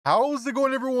How's it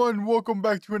going, everyone? Welcome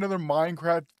back to another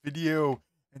Minecraft video.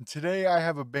 And today I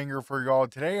have a banger for y'all.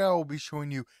 Today I will be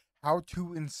showing you how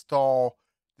to install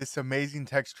this amazing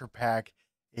texture pack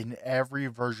in every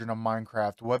version of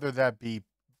Minecraft, whether that be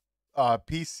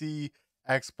PC,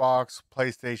 Xbox,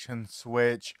 PlayStation,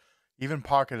 Switch, even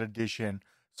Pocket Edition.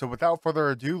 So without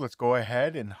further ado, let's go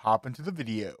ahead and hop into the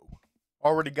video.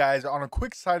 Alrighty, guys, on a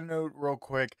quick side note, real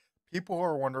quick, people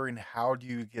are wondering, how do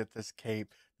you get this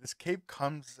cape? This cape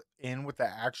comes in with the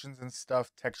actions and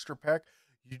stuff texture pack.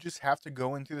 You just have to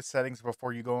go into the settings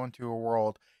before you go into a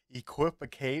world, equip a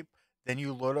cape, then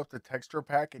you load up the texture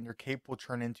pack, and your cape will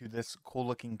turn into this cool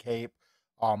looking cape.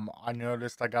 I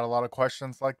noticed I got a lot of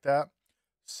questions like that.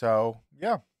 So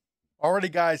yeah.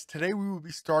 Alrighty, guys, today we will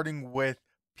be starting with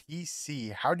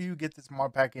PC. How do you get this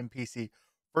mod pack in PC?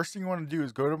 First thing you want to do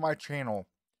is go to my channel.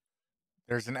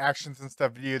 There's an actions and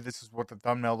stuff video. This is what the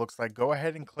thumbnail looks like. Go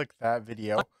ahead and click that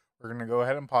video. We're going to go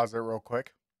ahead and pause it real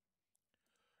quick.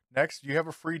 Next, you have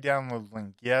a free download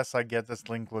link. Yes, I get this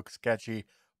link looks sketchy,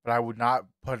 but I would not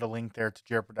put a link there to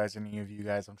jeopardize any of you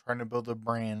guys. I'm trying to build a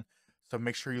brand, so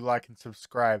make sure you like and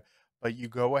subscribe. But you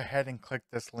go ahead and click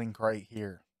this link right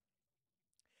here.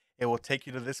 It will take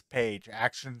you to this page,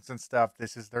 actions and stuff.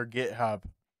 This is their GitHub.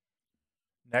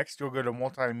 Next, you'll go to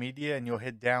multimedia and you'll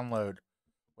hit download.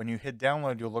 When you hit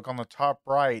download, you'll look on the top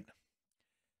right.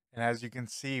 And as you can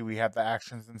see, we have the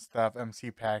actions and stuff, MC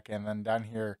pack. And then down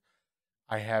here,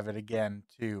 I have it again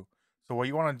too. So what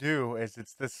you want to do is,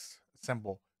 it's this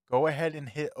simple. Go ahead and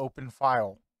hit open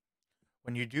file.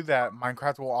 When you do that,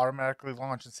 Minecraft will automatically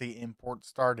launch and say import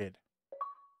started.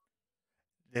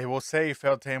 They will say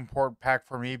failed to import pack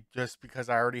for me just because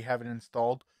I already have it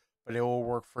installed, but it will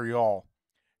work for y'all.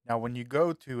 Now, when you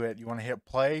go to it, you want to hit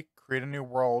play, create a new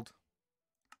world,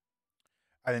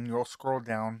 and then you'll scroll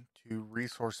down to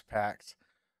resource packs.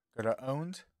 Go to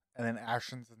owned, and then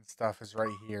actions and stuff is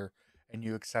right here, and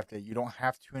you accept it. You don't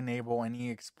have to enable any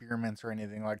experiments or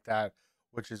anything like that,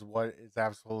 which is what is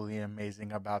absolutely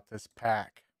amazing about this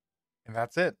pack. And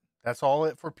that's it. That's all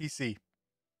it for PC.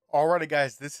 Alrighty,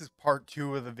 guys, this is part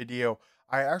 2 of the video.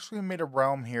 I actually made a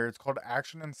realm here. It's called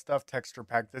Action and Stuff Texture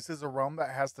Pack. This is a realm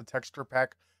that has the texture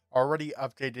pack already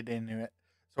updated into it.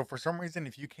 So for some reason,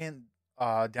 if you can't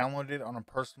download it on a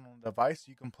personal device,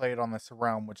 you can play it on this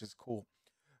realm, which is cool.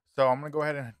 So I'm going to go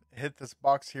ahead and hit this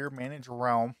box here, Manage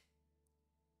Realm.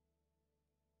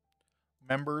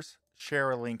 Members,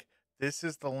 share a link. This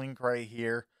is the link right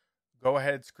here. Go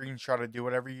ahead, screenshot it, do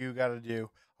whatever you got to do.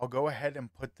 I'll go ahead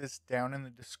and put this down in the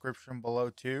description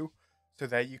below too, so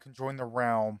that you can join the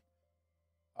realm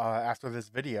after this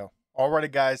video.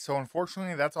 Alrighty, guys, so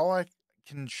unfortunately that's all I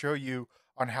can show you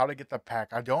on how to get the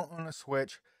pack. I don't own a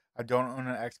Switch, I don't own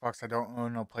an Xbox, I don't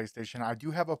own a PlayStation. I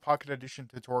do have a Pocket Edition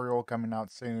tutorial coming out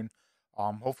soon,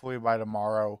 hopefully by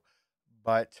tomorrow,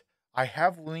 but I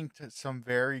have linked some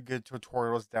very good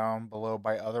tutorials down below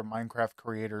by other Minecraft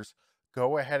creators.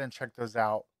 Go ahead and check those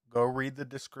out. Go read the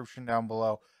description down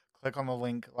below. Click on the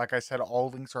link. Like I said, all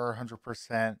links are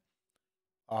 100%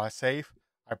 safe.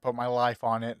 I put my life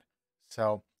on it.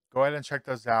 So go ahead and check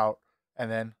those out. And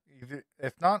then,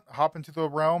 if not, hop into the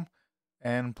realm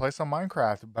and play some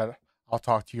Minecraft. But I'll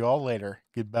talk to you all later.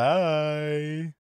 Goodbye.